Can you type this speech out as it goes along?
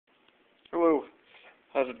Hello,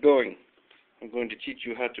 how's it going? I'm going to teach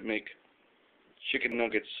you how to make chicken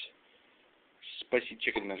nuggets, spicy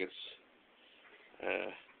chicken nuggets,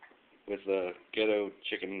 with ghetto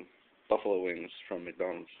chicken buffalo wings from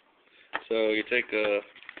McDonald's. So you take a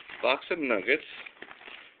box of nuggets,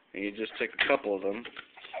 and you just take a couple of them,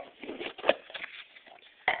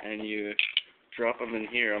 and you drop them in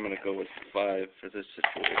here. I'm going to go with 5 for this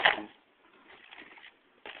situation.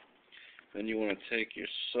 Then you want to take your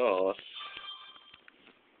sauce,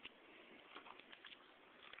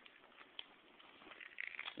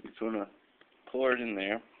 you're going to pour it in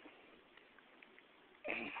there.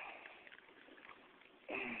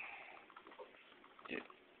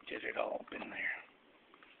 Get it all up in there.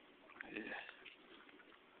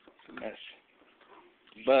 It's a mess.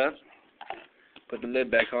 But put the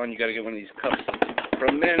lid back on. You got to get one of these cups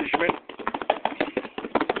from management.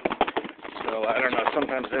 So I don't know.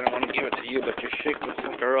 Sometimes they don't want to give it to you, but you shake the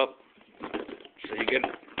sucker up so you get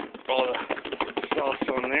all the sauce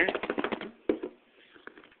on there.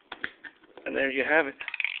 And there you have it.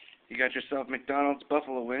 You got yourself McDonald's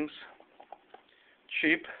buffalo wings,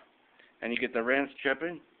 cheap, and you get the ranch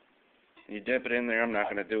dripping. And you dip it in there. I'm not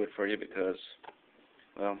going to do it for you because,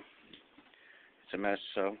 well, it's a mess.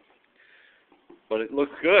 So, but it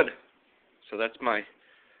looks good. So that's my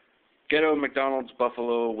ghetto McDonald's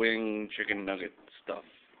buffalo wing chicken nugget stuff.